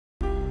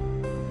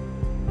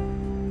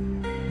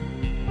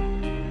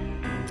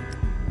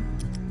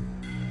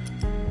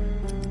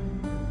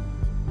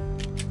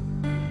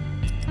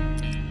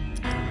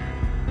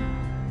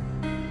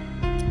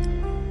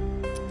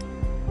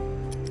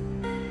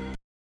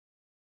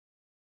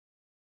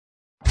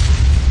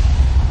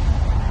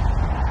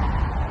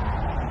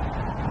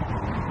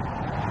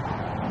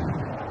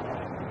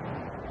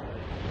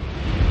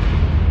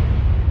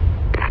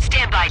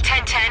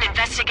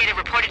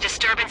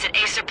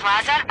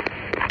Plaza?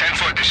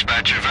 10-4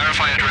 dispatcher.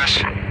 Verify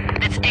address.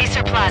 It's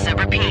Acer Plaza.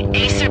 Repeat,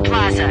 Acer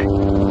Plaza.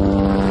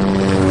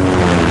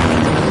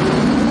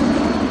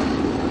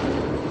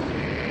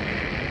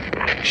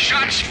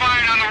 Shots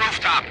fired on the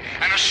rooftop.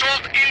 An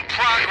assault in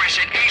progress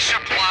at Acer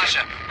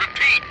Plaza.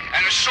 Repeat,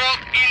 an assault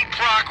in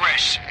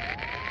progress.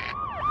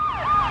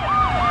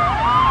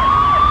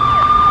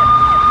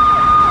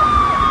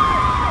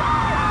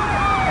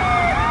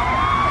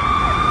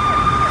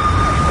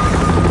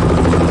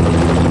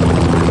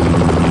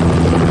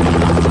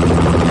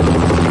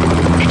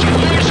 It's a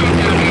war zone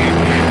down here.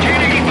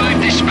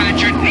 1085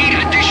 dispatcher. Need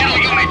additional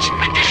units.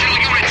 Additional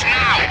units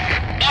now.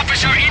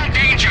 Officer in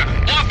danger.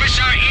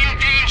 Officer in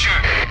danger.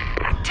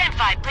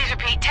 10-5, please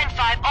repeat.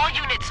 10-5, all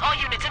units,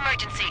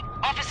 emergency.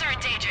 Officer in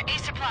danger.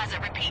 Acer Plaza.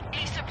 Repeat,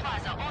 Acer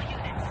Plaza, all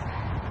units.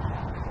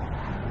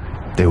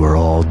 They were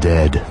all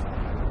dead.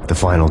 The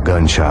final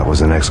gunshot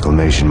was an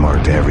exclamation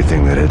mark to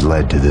everything that had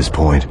led to this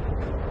point.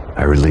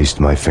 I released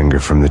my finger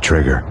from the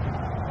trigger,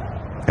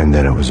 and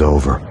then it was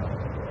over.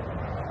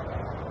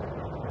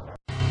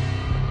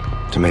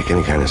 To make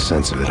any kind of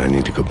sense of it, I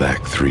need to go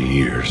back 3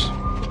 years.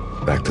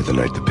 Back to the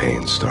night the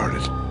Payne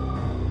started.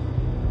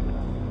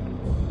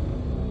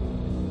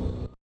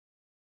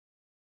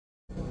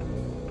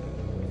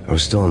 I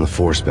was still on the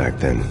force back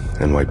then.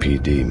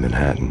 NYPD,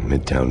 Manhattan,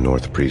 Midtown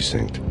North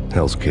Precinct,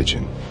 Hell's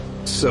Kitchen.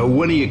 So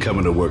when are you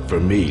coming to work for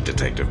me,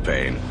 Detective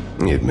Payne?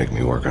 You'd make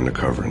me work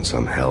undercover in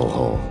some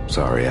hellhole.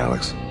 Sorry,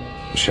 Alex.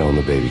 Michelle and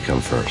the baby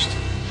come first.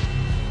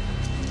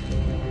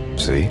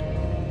 See?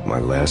 My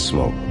last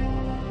smoke.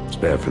 It's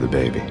bad for the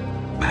baby.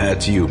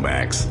 That's you,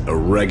 Max. A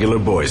regular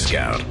Boy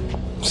Scout.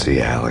 See,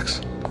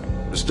 Alex.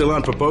 Still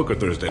on for poker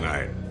Thursday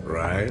night,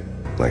 right?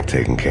 Like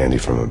taking candy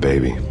from a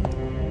baby.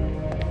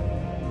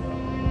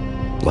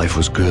 Life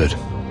was good.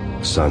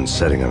 Sun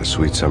setting on a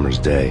sweet summer's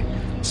day.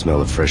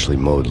 Smell of freshly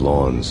mowed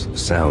lawns.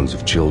 Sounds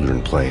of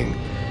children playing.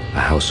 A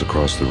house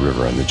across the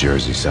river on the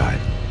Jersey side.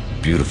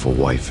 Beautiful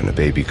wife and a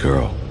baby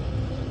girl.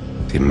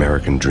 The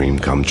American dream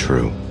come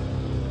true.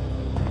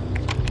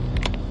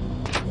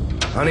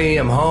 Honey,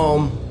 I'm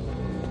home.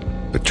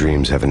 But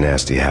dreams have a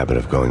nasty habit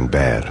of going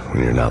bad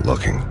when you're not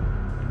looking.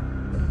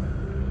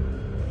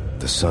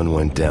 The sun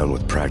went down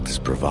with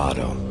practiced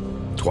bravado.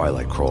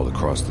 Twilight crawled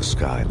across the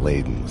sky,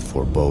 laden with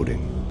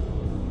foreboding.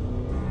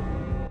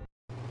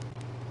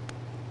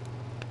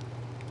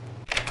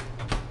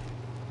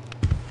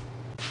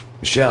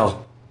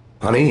 Michelle,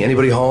 honey,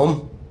 anybody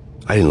home?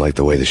 I didn't like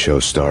the way the show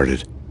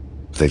started.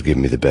 They'd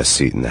given me the best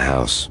seat in the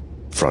house,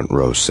 front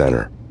row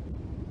center.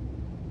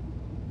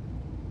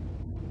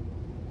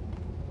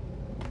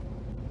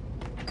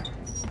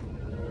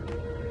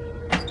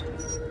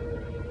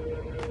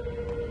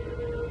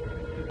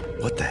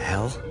 What the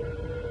hell?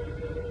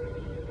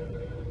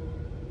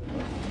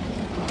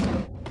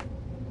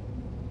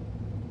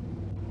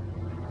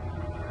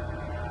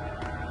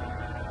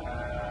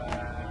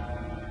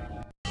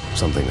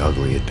 Something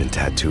ugly had been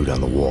tattooed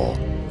on the wall,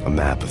 a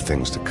map of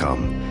things to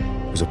come.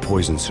 It was a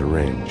poison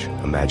syringe,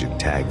 a magic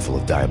tag full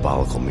of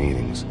diabolical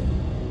meanings.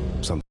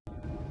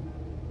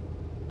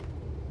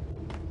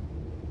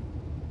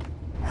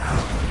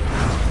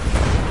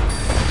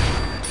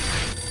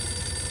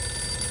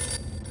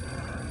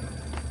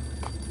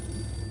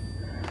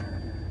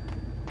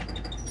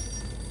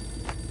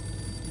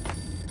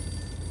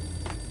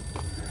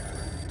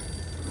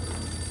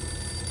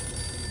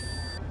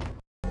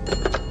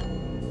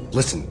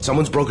 Listen,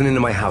 someone's broken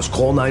into my house.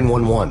 Call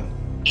 911.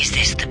 Is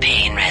this the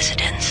Payne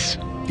residence?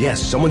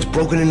 Yes, someone's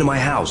broken into my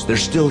house. They're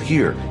still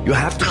here. You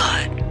have to...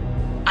 Good.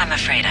 I'm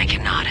afraid I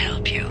cannot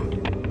help you.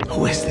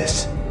 Who is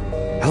this?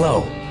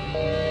 Hello?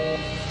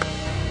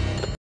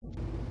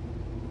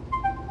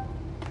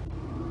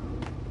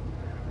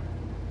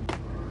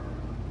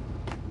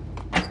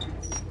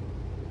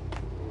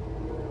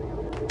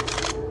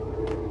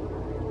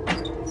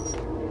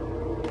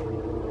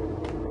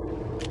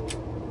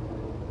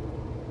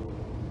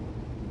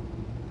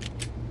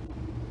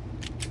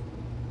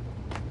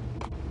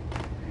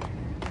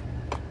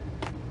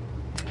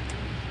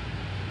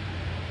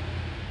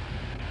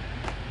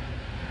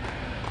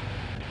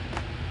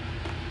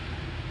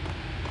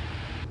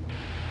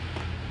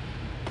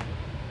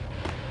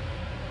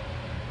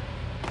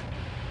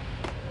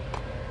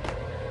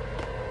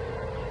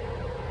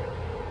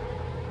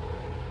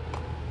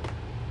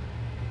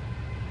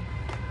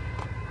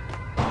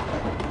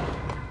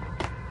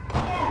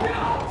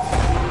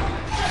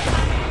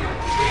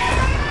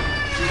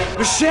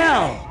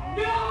 Michelle!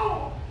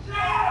 No!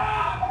 No!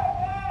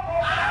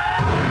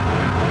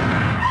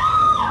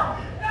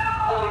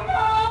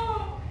 No!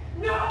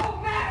 No,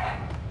 man!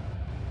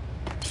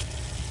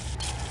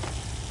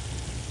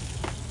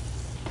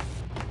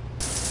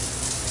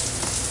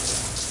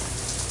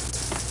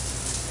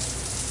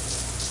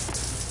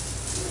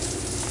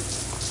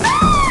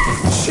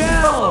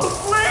 Michelle!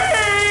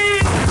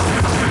 Please!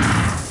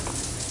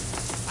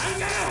 I'm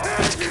gonna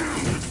hurt you!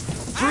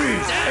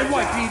 Freeze!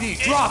 NYPD,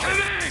 drop it!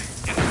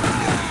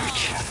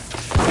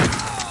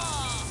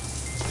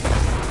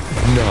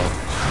 No,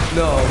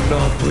 no, no,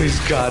 please,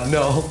 God,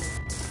 no.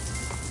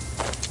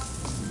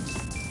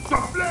 The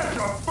flesh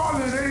of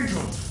fallen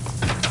angels!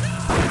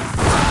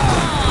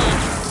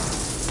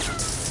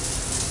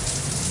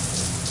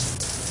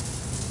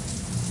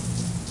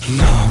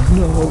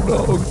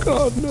 No,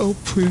 God, no,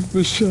 please,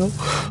 Michelle.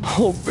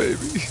 Oh,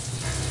 baby.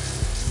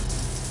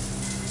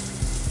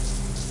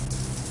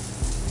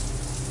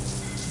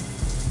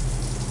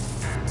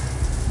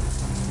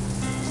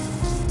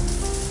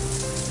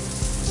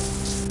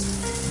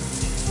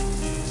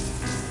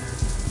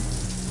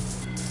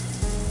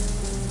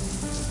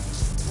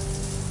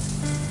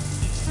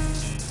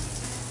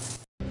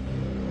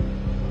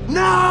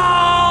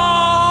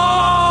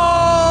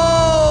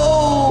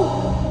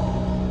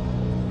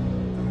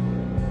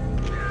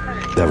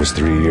 That was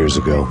 3 years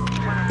ago.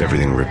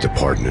 Everything ripped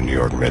apart in a New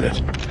York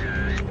minute.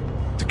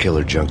 The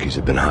killer junkies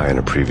had been high on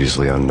a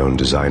previously unknown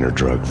designer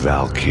drug,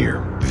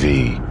 Valkyr,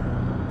 V.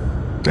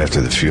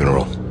 After the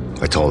funeral,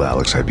 I told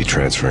Alex I'd be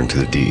transferring to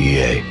the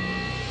DEA.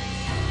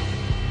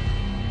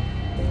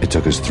 It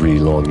took us 3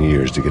 long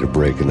years to get a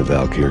break in the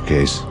Valkyr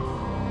case.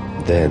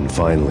 Then,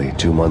 finally,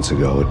 2 months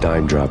ago, a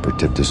dime dropper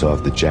tipped us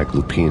off that Jack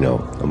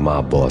Lupino, a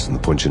mob boss in the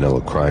Punchinello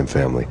Crime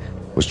Family,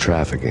 was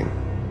trafficking.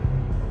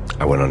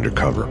 I went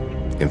undercover.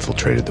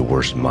 Infiltrated the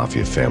worst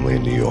mafia family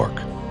in New York.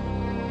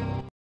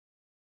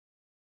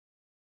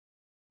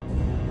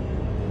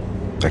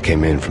 I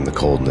came in from the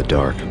cold and the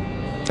dark.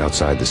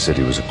 Outside the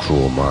city was a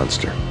cruel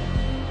monster.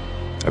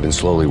 I've been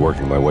slowly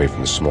working my way from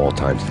the small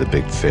time to the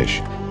big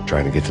fish,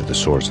 trying to get to the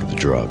source of the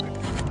drug.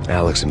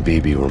 Alex and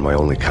BB were my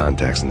only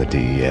contacts in the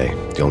DEA,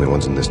 the only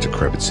ones in this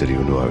decrepit city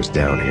who knew I was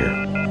down here.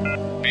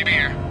 BB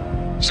here.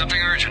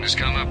 Something urgent has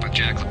come up with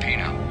Jack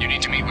Lupino. You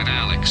need to meet with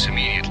Alex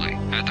immediately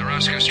at the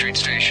Roscoe Street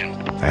station.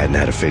 I hadn't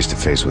had a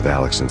face-to-face with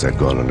Alex since I'd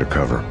gone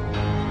undercover.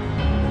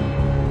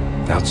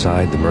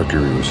 Outside, the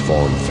mercury was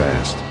falling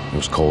fast. It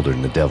was colder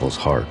than the devil's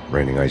heart,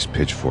 raining ice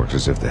pitchforks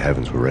as if the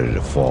heavens were ready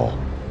to fall.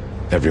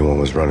 Everyone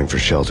was running for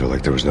shelter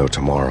like there was no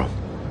tomorrow.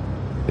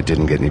 It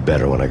didn't get any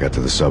better when I got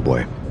to the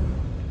subway.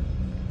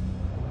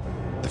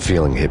 The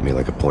feeling hit me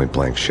like a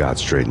point-blank shot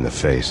straight in the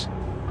face.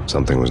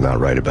 Something was not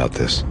right about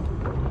this.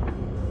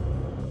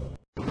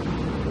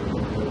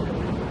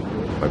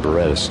 My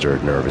Beretta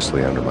stirred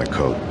nervously under my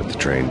coat, but the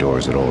train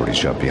doors had already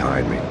shut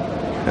behind me,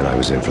 and I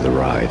was in for the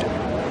ride.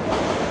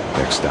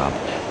 Next stop,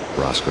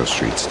 Roscoe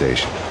Street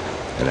Station,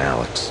 and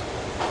Alex.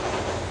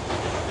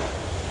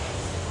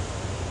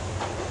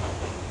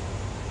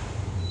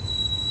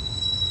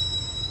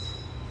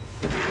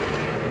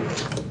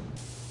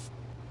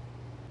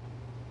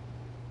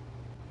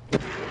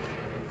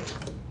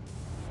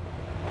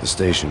 The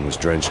station was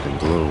drenched in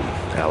gloom.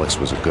 Alex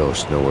was a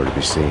ghost, nowhere to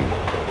be seen.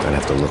 I'd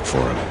have to look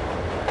for him.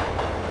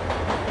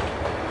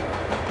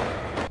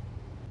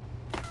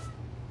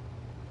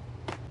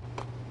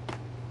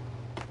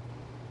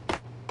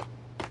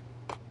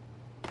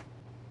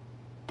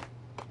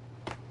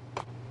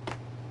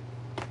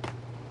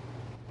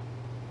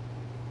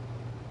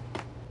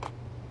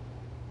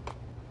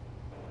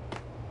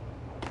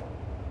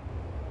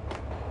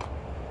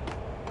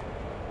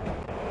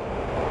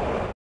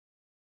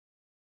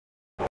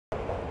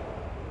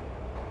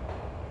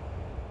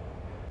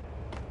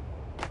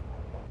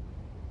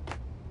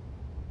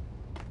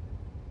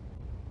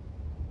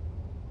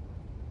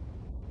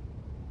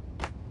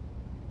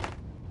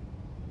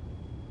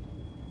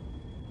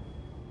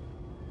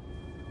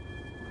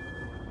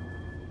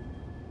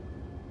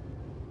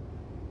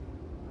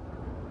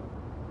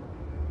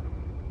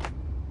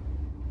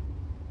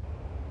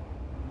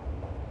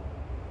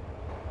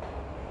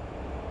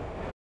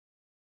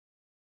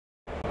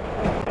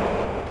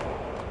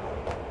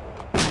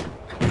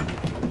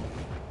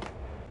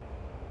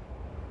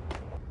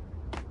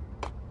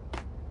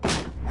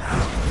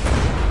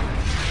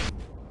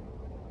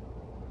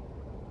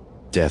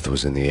 Death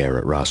was in the air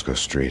at Roscoe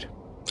Street.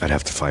 I'd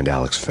have to find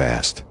Alex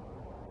fast.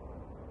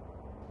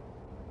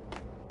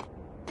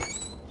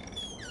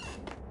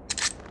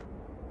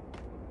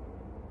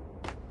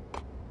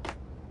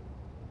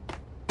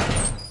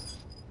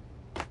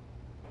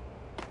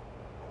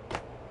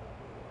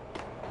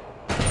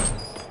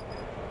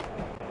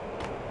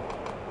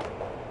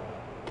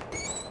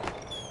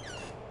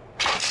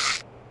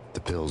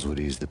 The pills would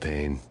ease the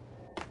pain.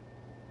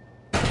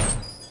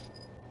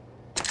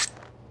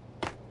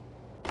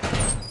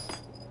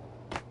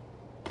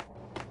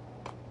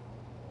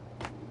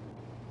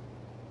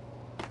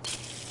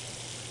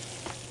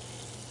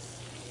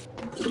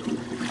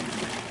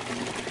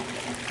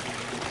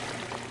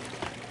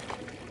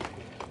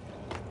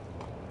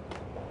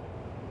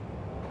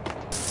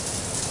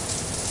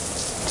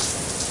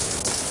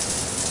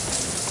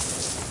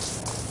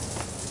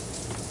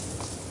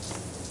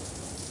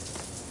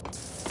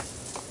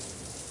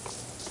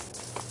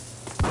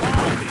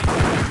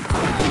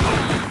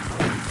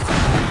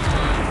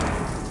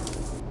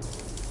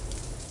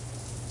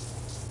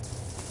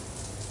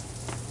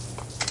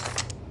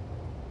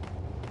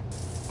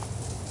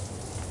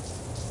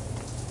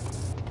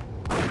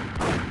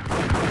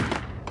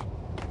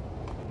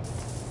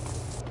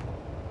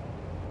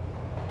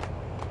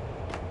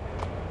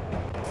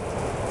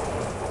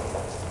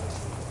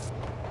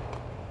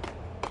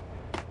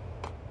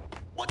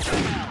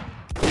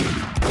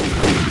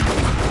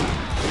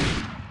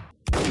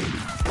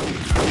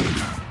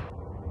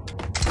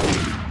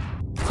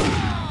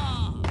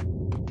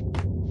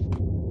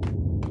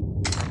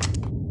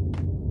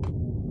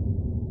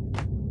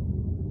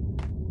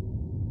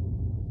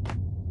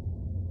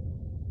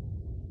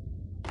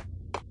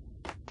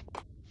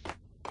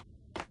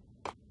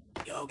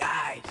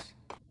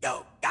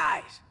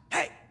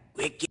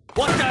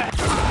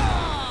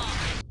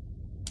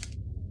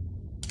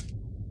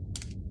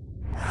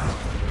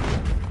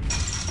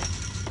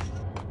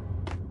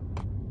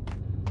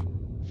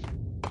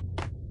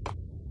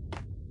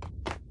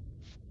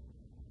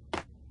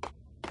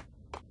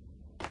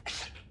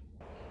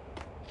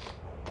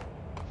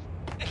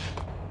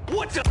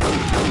 What the?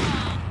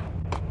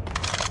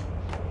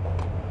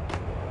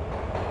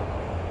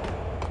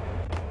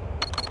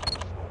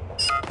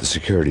 The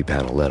security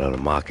panel let out a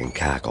mocking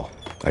cackle.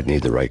 I'd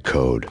need the right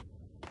code.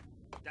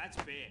 That's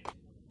big.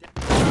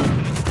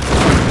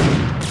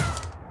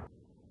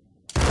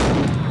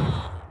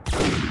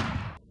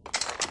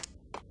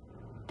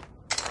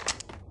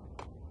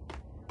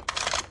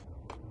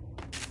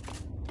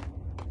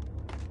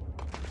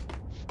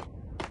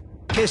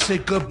 Kiss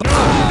it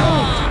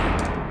goodbye.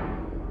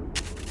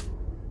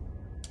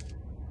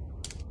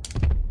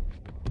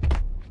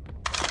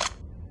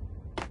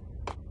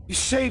 You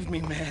saved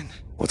me, man.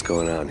 What's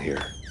going on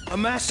here? A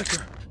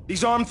massacre.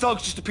 These armed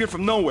thugs just appeared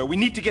from nowhere. We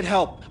need to get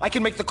help. I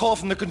can make the call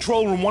from the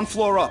control room 1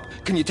 floor up.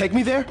 Can you take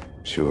me there?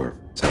 Sure.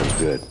 Sounds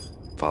good.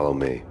 Follow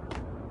me.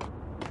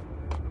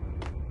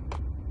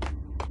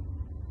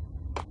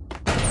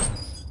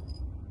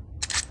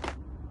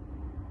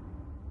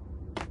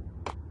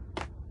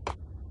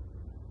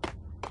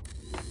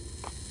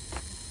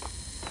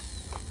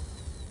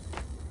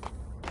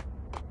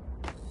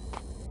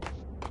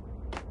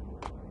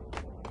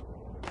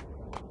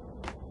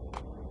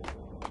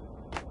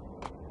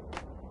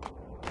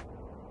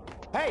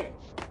 Hey!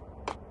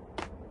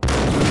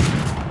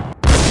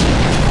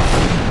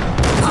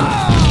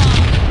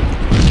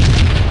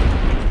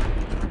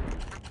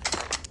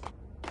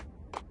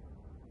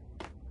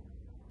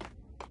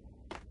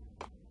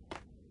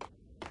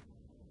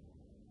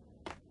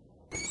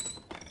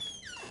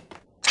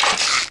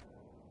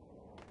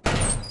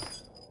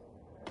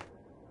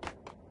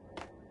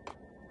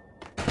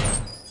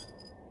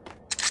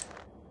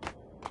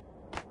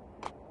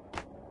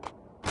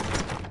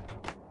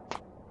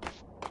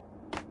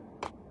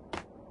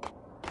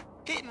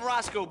 Hitting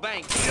Roscoe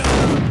Bank.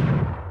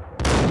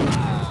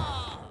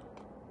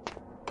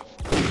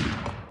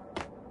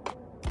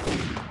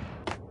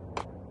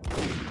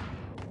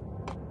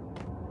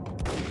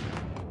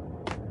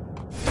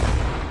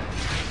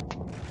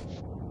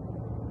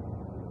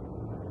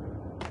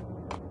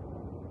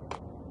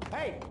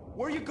 Hey!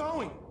 Where are you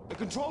going? The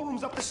control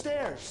room's up the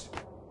stairs.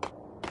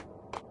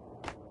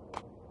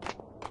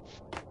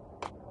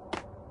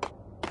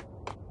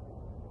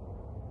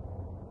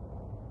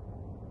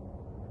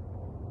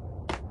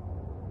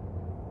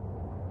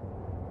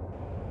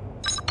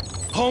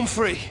 Home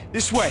free.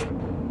 This way.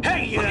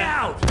 Hey, look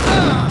out!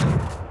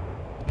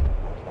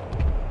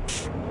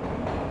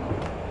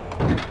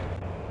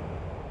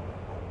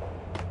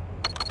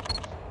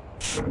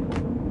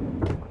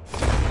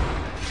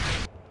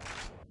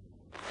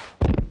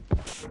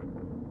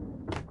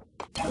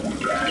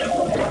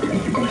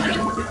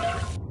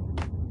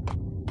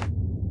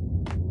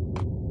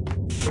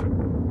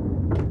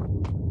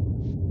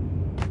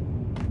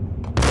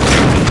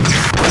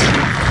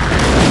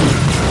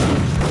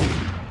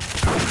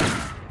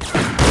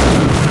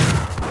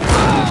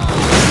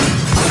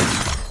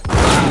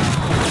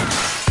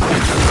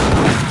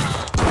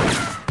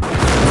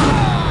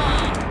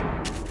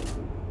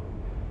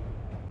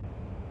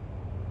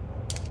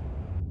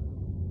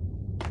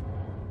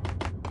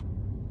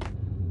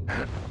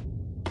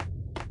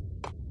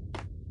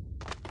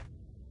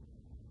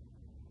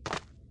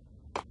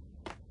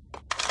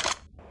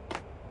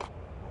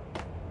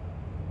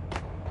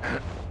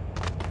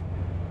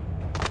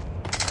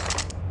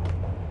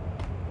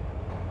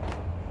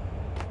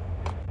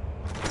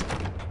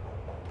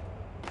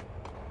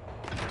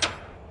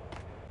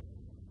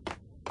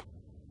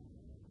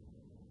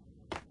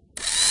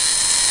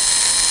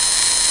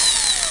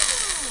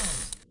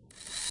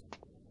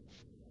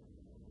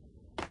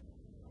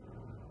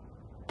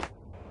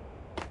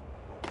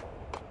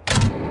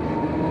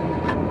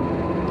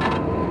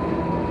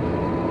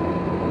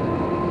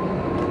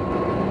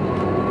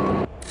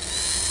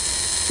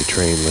 The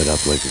train lit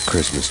up like a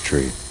Christmas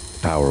tree.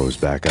 Power was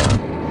back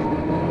on.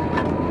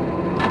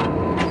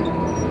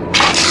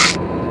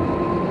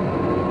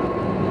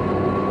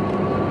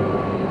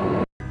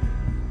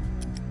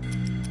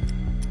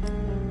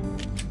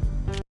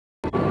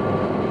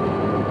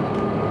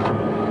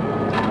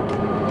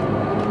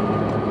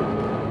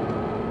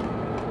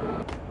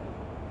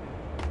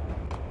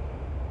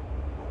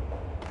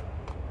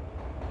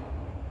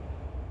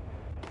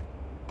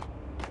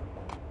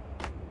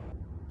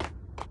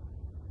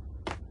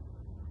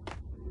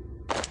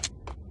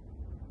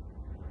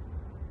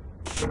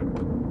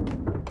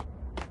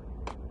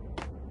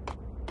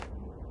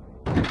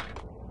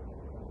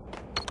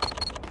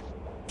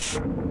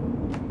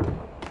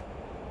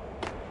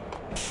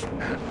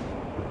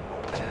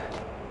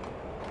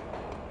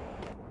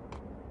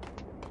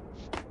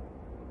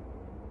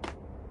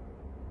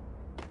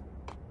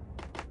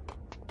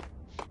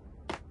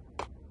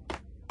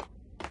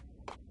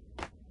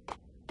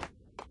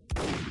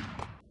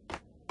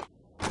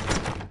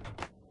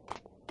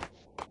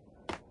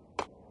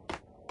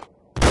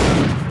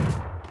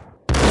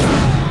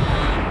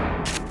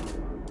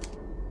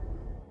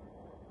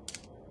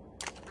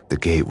 The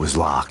gate was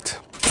locked.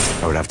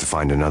 I would have to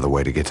find another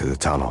way to get to the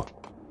tunnel.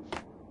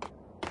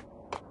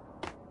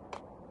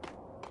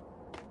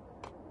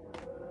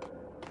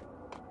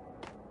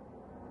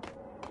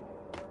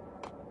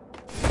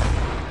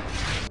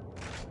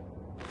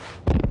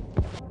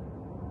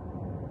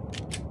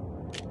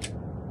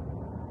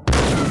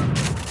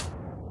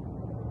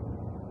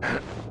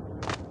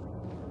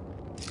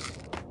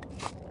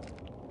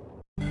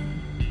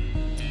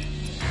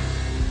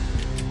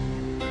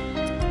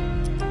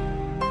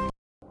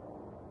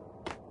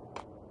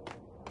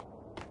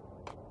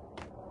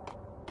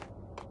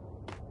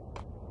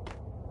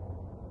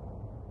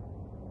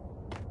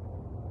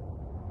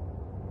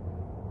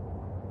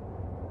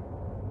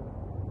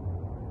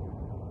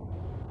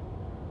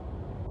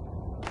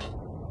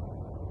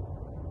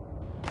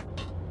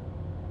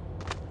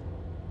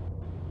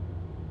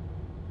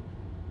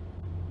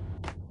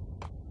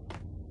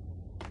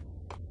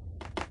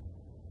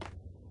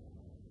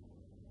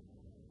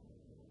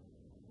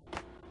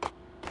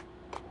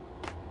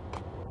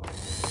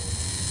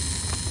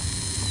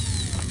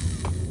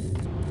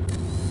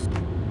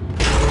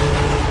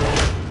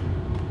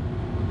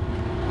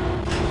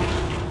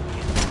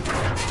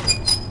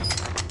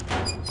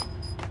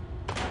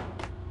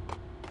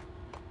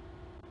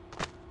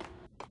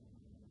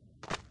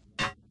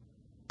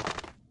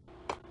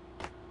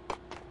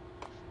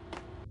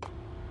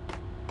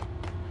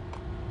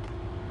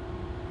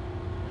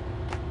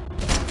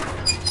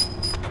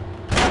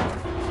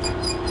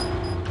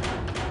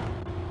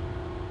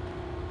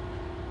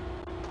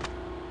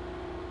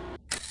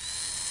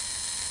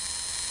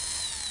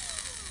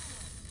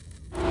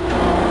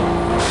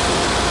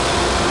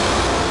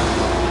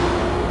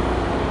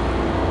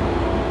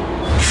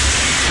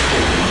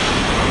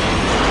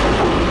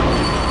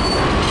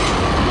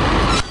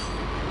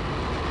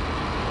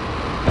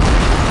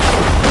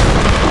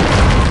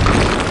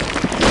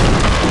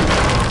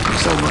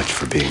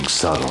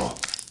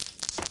 subtle.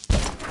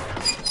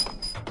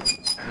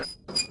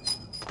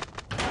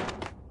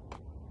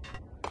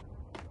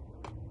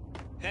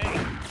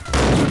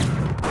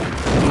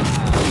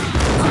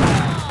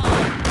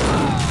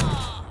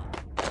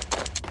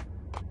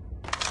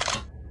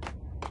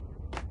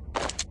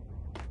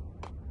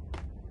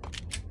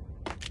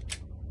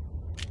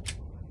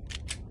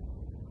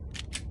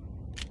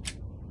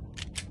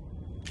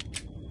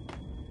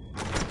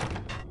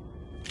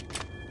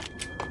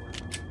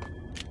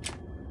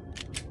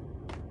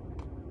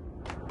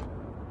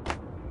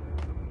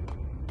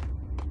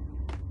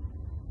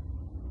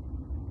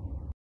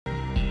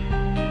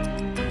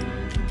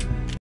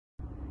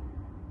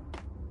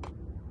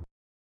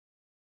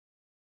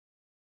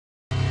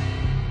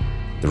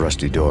 The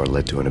rusty door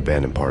led to an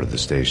abandoned part of the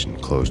station,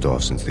 closed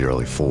off since the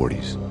early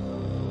 40s.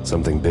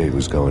 Something big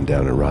was going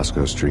down in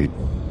Roscoe Street.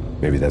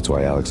 Maybe that's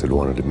why Alex had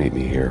wanted to meet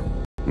me here.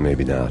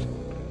 Maybe not.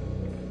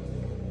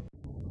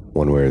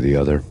 One way or the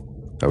other,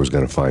 I was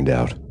gonna find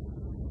out.